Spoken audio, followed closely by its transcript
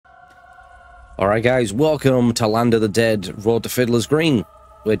Alright guys, welcome to Land of the Dead, Road to Fiddler's Green,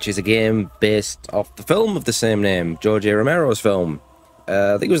 which is a game based off the film of the same name, George A. Romero's film.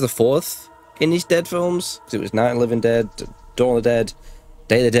 I think it was the fourth in his Dead films, because it was Night of the Living Dead, Dawn of the Dead,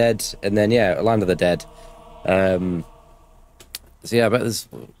 Day of the Dead, and then, yeah, Land of the Dead. So yeah, I bet there's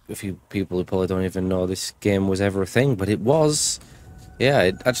a few people who probably don't even know this game was ever a thing, but it was. Yeah,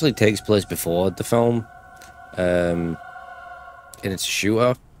 it actually takes place before the film, and it's a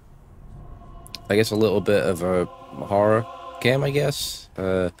shooter. I guess a little bit of a horror game, I guess.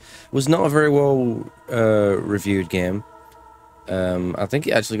 It was not a very well reviewed game. I think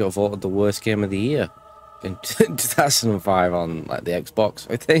it actually got voted the worst game of the year in 2005 on like the Xbox,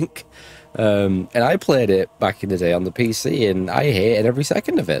 I think. And I played it back in the day on the PC, and I hated every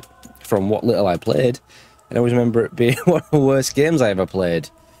second of it from what little I played. And I always remember it being one of the worst games I ever played.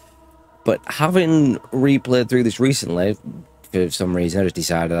 But having replayed through this recently, for some reason, I just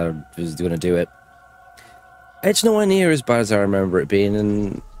decided I was going to do it. It's nowhere near as bad as I remember it being,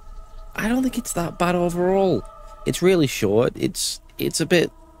 and I don't think it's that bad overall. It's really short, it's a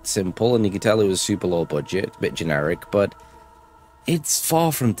bit simple, and you can tell it was super low budget, a bit generic, but it's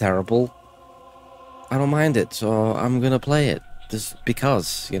far from terrible. I don't mind it, so I'm gonna play it, just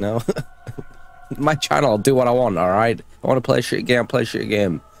because, you know? My channel, I'll do what I want, alright? I want to play a shit game, play a shit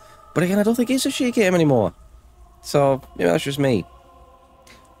game. But again, I don't think it's a shit game anymore. So, yeah, that's just me.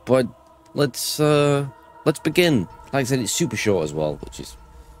 But, let's begin. Like I said, it's super short as well, which is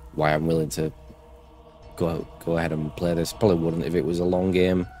why I'm willing to go ahead and play this. Probably wouldn't if it was a long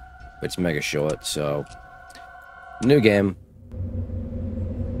game, but it's mega short, so... New game.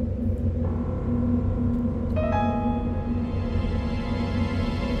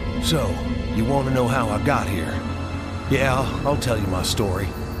 So, you want to know how I got here? Yeah, I'll tell you my story.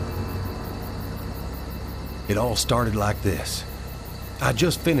 It all started like this. I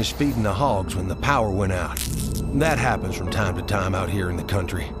just finished feeding the hogs when the power went out. That happens from time to time out here in the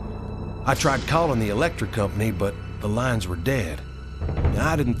country. I tried calling the electric company, but the lines were dead.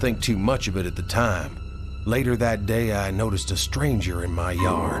 I didn't think too much of it at the time. Later that day, I noticed a stranger in my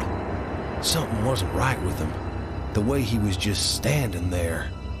yard. Something wasn't right with him. The way he was just standing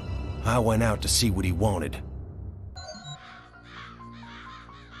there. I went out to see what he wanted.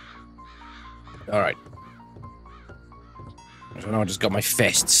 Alright. I don't know, I just got my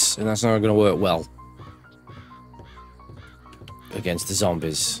fists, and that's not going to work well against the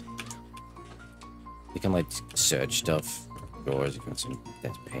zombies. You can, like, search stuff. Doors, you can see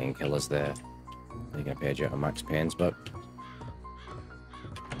there's painkillers there. You're going to page out on max pains, but...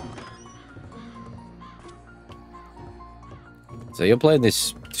 So you're playing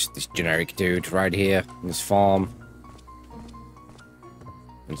this generic dude right here in this farm.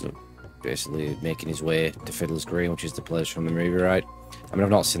 And so basically making his way to Fiddler's Green, which is the place from the movie, right? I mean, I've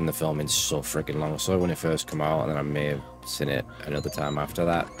not seen the film in so freaking long. I saw it when it first came out, and then I may have seen it another time after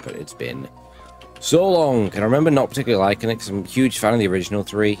that, but it's been so long. And I remember not particularly liking it, because I'm a huge fan of the original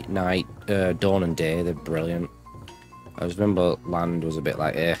three, Night, Dawn and Day. They're brilliant. I just remember Land was a bit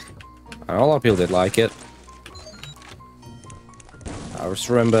like, eh. And a lot of people did like it. I just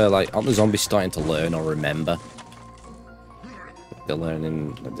remember, like, aren't the zombies starting to learn or remember? They're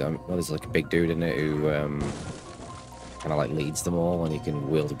learning. Well, there's like a big dude in it who kind of like leads them all, and he can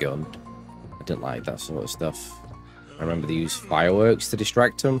wield a gun. I didn't like that sort of stuff. I remember they used fireworks to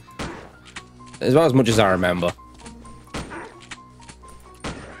distract him. As well, as much as I remember.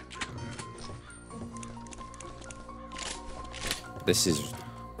 This is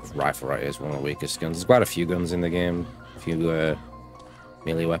rifle right here is one of the weakest guns. There's quite a few guns in the game. A few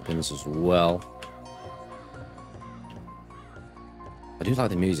melee weapons as well. I do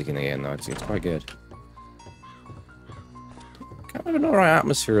like the music in the game though, it's quite good. Kind of an alright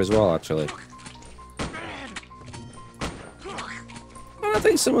atmosphere as well, actually. And I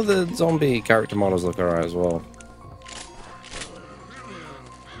think some of the zombie character models look alright as well.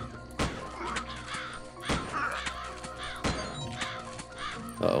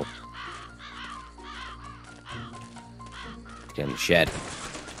 Uh-oh. Get in the shed.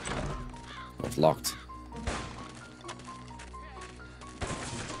 It's locked.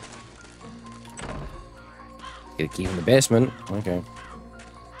 Get a key in the basement. Okay.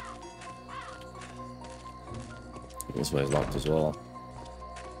 This way's locked as well.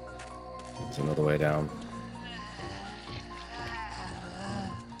 There's another way down.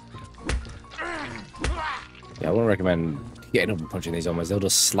 Yeah, I wouldn't recommend getting up and punching these zombies. They'll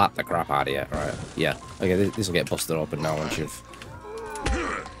just slap the crap out of you, right? Yeah. Okay, this will get busted open now once you've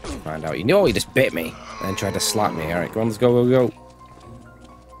find out. You know he just bit me and then tried to slap me. Alright, go on, let's go, go.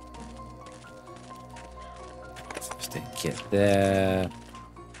 First aid kit there.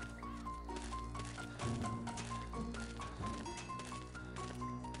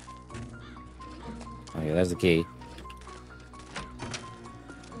 Oh yeah, there's the key.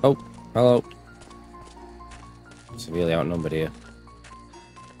 Oh, hello. Severely outnumbered here.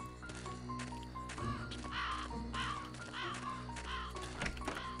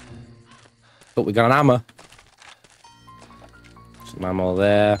 Oh, we got an hammer. Some ammo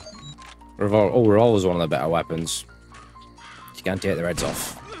there. Oh, revolver's one of the better weapons. You can't take their heads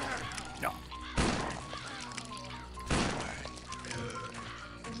off. No.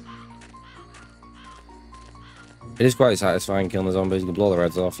 It is quite satisfying killing the zombies. You can blow their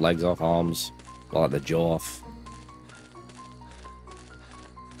heads off, legs off, arms, blow like the jaw off.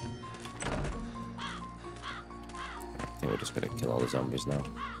 I think we're just gonna kill all the zombies now.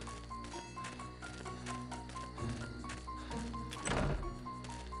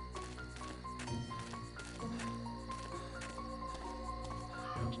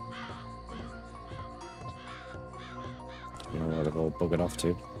 I don't know where they've all buggered off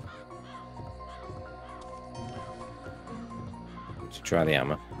to. Let's try the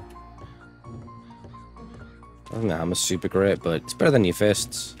hammer. I think the hammer's super great, but it's better than your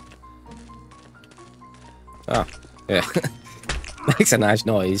fists. Ah, yeah. Makes a nice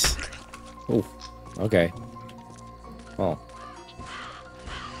noise. Oh, okay. Oh.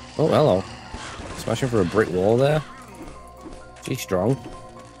 Oh, hello. Smashing for a brick wall there. She's strong.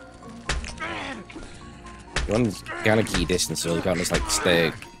 You want to kind of key distance, so you can't just like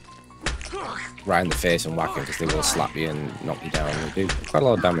stay right in the face and whack it, because they will slap you and knock you down. They do quite a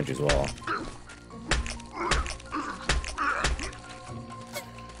lot of damage as well.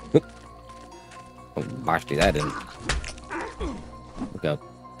 Oh, bashed his head in. Look out.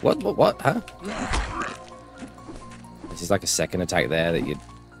 What? Huh? This is like a second attack there that you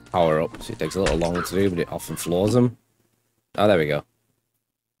power up, so it takes a little longer to do, but it often floors them. Oh, there we go.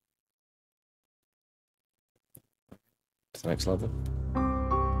 The next level.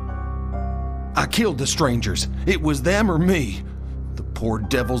 I killed the strangers. It was them or me. The poor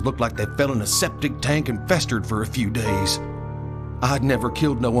devils looked like they fell in a septic tank and festered for a few days. I'd never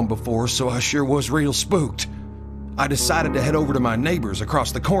killed no one before, so I sure was real spooked. I decided to head over to my neighbors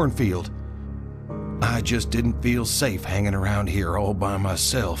across the cornfield. I just didn't feel safe hanging around here all by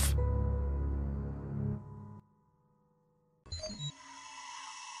myself.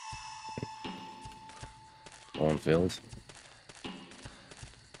 Cornfield.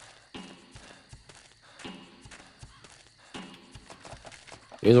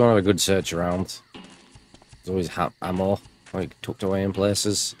 You always want to have a good search around. There's always ammo, like tucked away in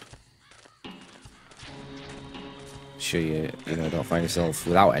places. Sure you don't find yourself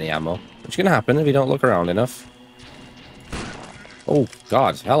without any ammo, which can happen if you don't look around enough. Oh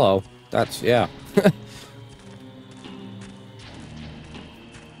God, hello. That's yeah.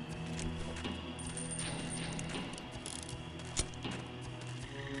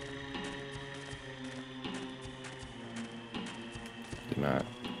 You might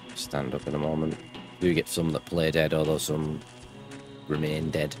stand up in a moment. Do get some that play dead, although some remain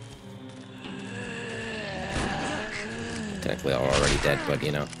dead. Technically are already dead, but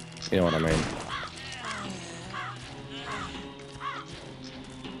you know what I mean.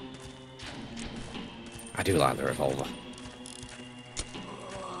 I do like the revolver.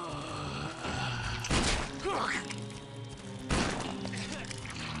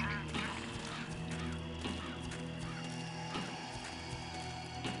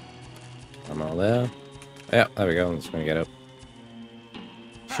 I'm all there. Yeah, there we go. I'm just gonna get up.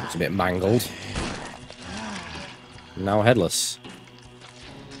 Shit's a bit mangled. Now headless.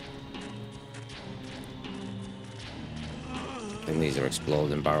 I think these are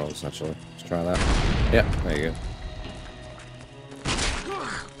exploding barrels, actually. Let's try that. Yeah, there you go.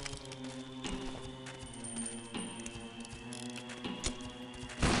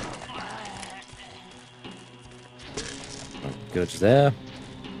 Goods there.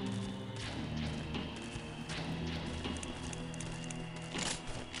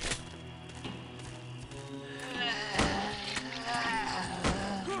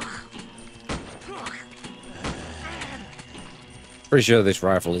 Pretty sure this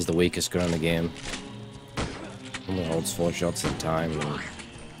rifle is the weakest gun in the game. Only holds 4 shots at a time. And...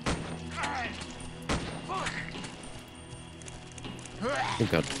 oh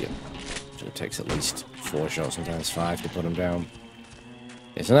God, yeah. So it takes at least 4 shots, sometimes 5 to put them down.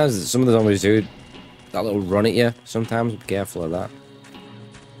 Yeah, sometimes some of the zombies do that little run at you. Sometimes be careful of that.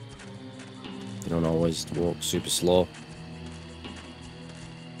 You don't always walk super slow.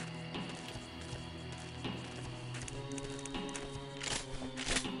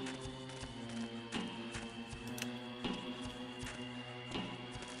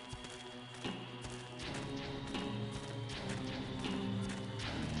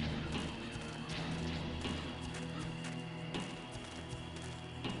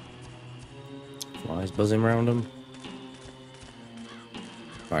 Flies buzzing around them.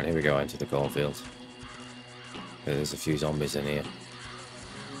 Right, here we go into the cornfield. There's a few zombies in here.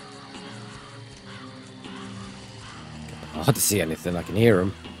 Hard to see anything, I can hear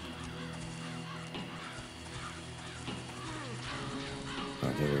them.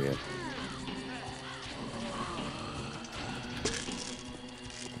 Right, here we go.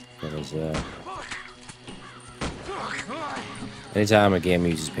 There's, anytime a game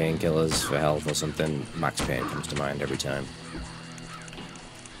uses painkillers for health or something, Max Payne comes to mind every time.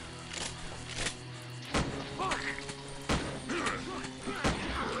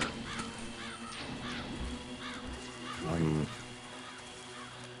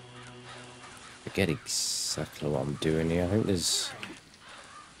 Forget exactly what I'm doing here. I think there's...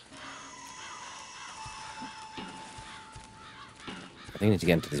 I think I need to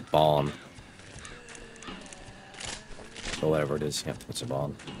get into this barn. Or whatever it is, yeah, it's a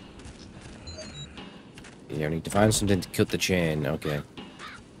barn. Yeah, I need to find something to cut the chain. Okay.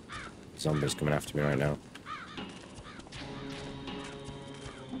 Zombies coming after me right now.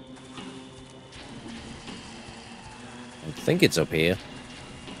 I think it's up here.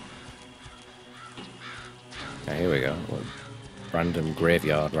 Okay, here we go. Random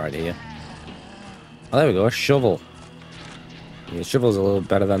graveyard right here. Oh, there we go, a shovel. Yeah, the shovel's a little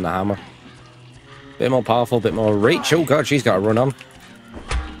better than the hammer. Bit more powerful, bit more reach. Oh god, she's got a run on.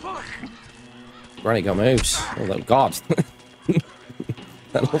 Granny got moves. Oh god.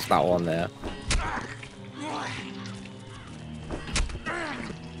 I love that one there.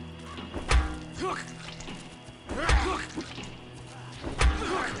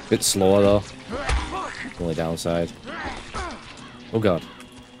 Bit slower though. Only downside. Oh god.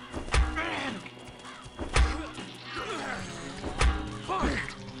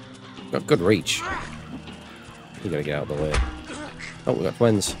 Got good reach. You gotta get out of the way. Oh, we got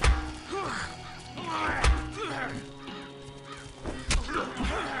twins.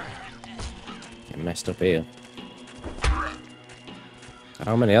 Getting messed up here.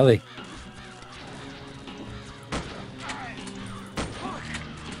 How many are they?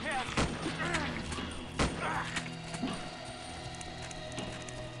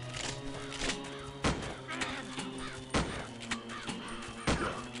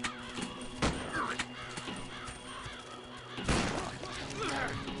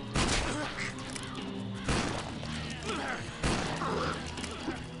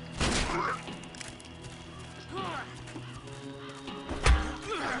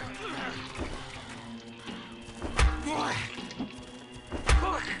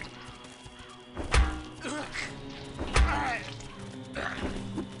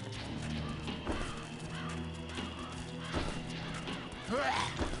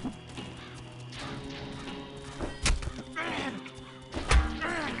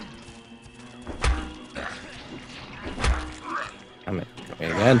 Damn it, got me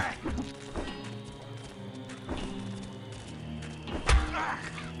again.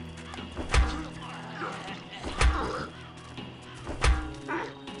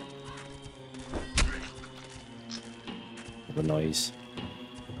 The noise.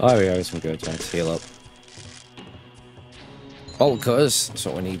 Oh, there we go, some good. Trying to heal up. Bolt cutters, that's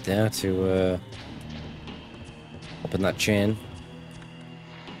what we need there to open that chain.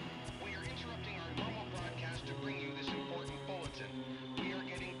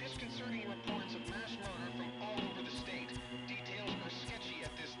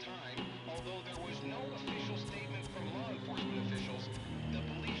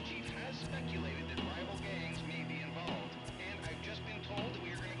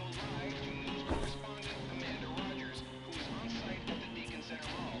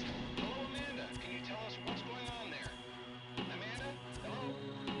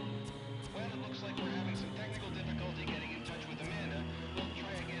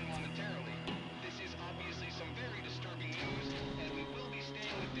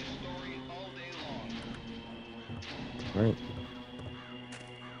 Right.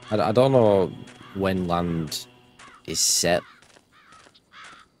 I don't know when land is set.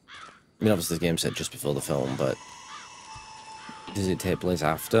 I mean, obviously the game's set just before the film, but does it take place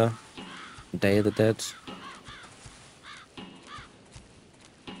after Day of the Dead?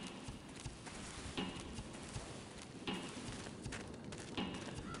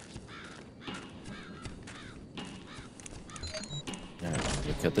 Alright,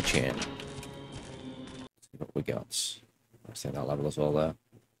 look at the chain. See what we got. I think that level as well there.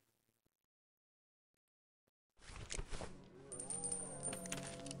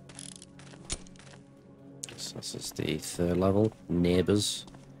 So this is the third level, Neighbours.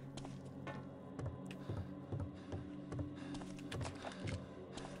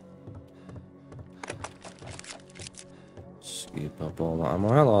 Got ball ammo.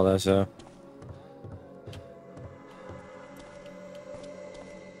 Hello there, sir.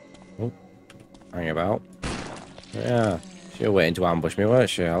 Oh, hang about. Yeah, she was waiting to ambush me,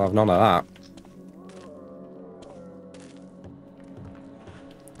 weren't she? I'll have none of that.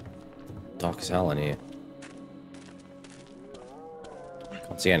 Dark as hell in here.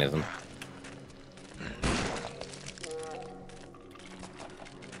 Can't see anything.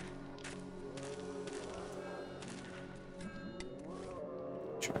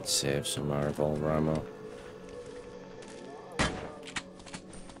 Try and save some revolver ammo.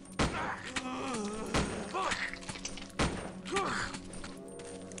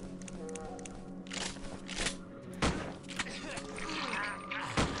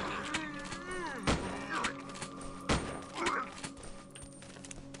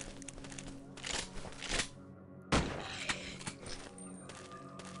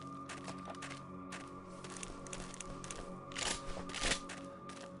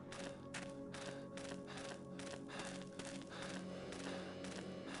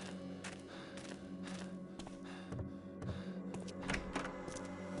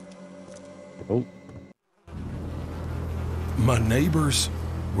 Oh. My neighbors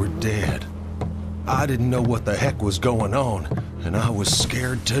were dead. I didn't know what the heck was going on, and I was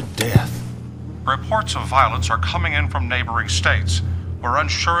scared to death. Reports of violence are coming in from neighboring states. We're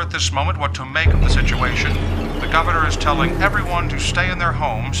unsure at this moment what to make of the situation. The governor is telling everyone to stay in their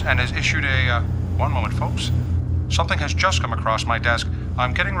homes and has issued a... one moment, folks. Something has just come across my desk.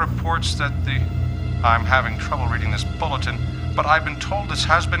 I'm getting reports that I'm having trouble reading this bulletin, but I've been told this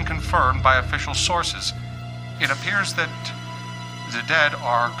has been confirmed by official sources. It appears that the dead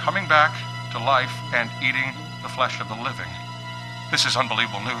are coming back to life and eating the flesh of the living. This is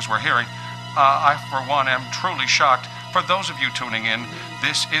unbelievable news we're hearing. I, for one, am truly shocked. For those of you tuning in,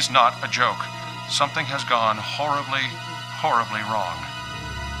 this is not a joke. Something has gone horribly, horribly wrong.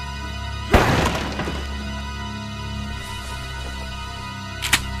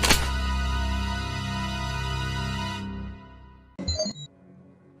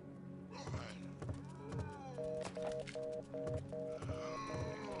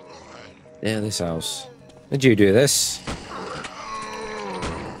 Yeah, this house. Did you do this?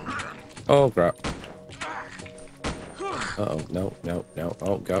 Oh, crap. Uh-oh, no.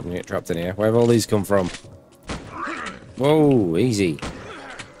 Oh, God, I'm gonna get trapped in here. Where have all these come from? Whoa, easy.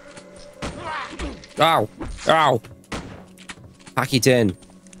 Ow! Ow! Hack it in.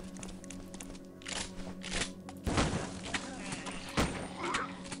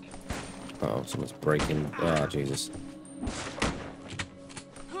 Uh-oh, someone's breaking. Oh, Jesus.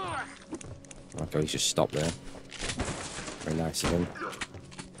 Okay, he's just stopped there. Very nice of him.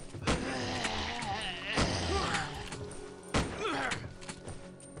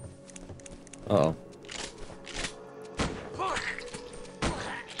 Uh-oh.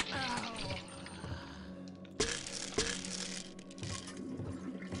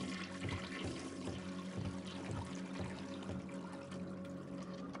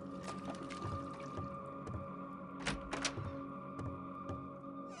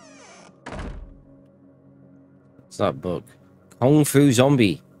 What's that book? Kung Fu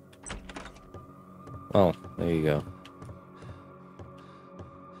Zombie. Oh, there you go.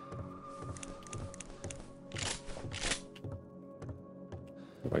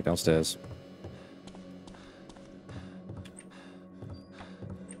 Right downstairs.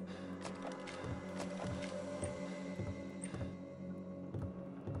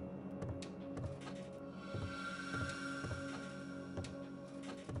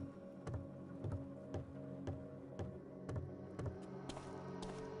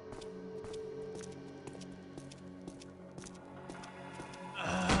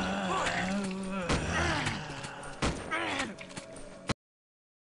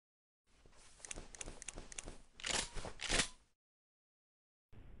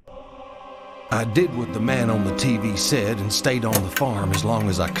 I did what the man on the TV said and stayed on the farm as long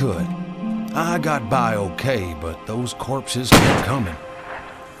as I could. I got by okay, but those corpses kept coming.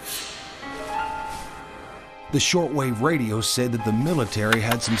 The shortwave radio said that the military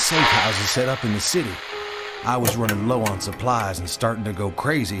had some safe houses set up in the city. I was running low on supplies and starting to go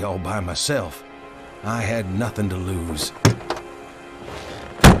crazy all by myself. I had nothing to lose.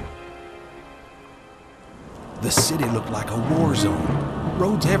 The city looked like a war zone.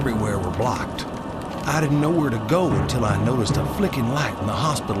 Roads everywhere were blocked. I didn't know where to go until I noticed a flicking light in the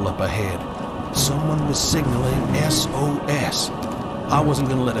hospital up ahead. Someone was signaling SOS. I wasn't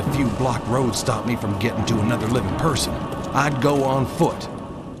going to let a few blocked roads stop me from getting to another living person. I'd go on foot.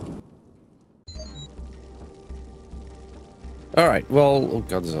 Alright, well, oh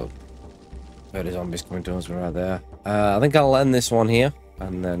god, there's a Where the zombies coming towards me right there. I think I'll end this one here,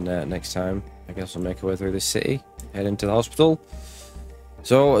 and then next time I guess we'll make our way through this city, head into the hospital.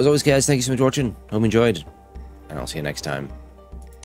 So as always guys, thank you so much for watching, hope you enjoyed, and I'll see you next time.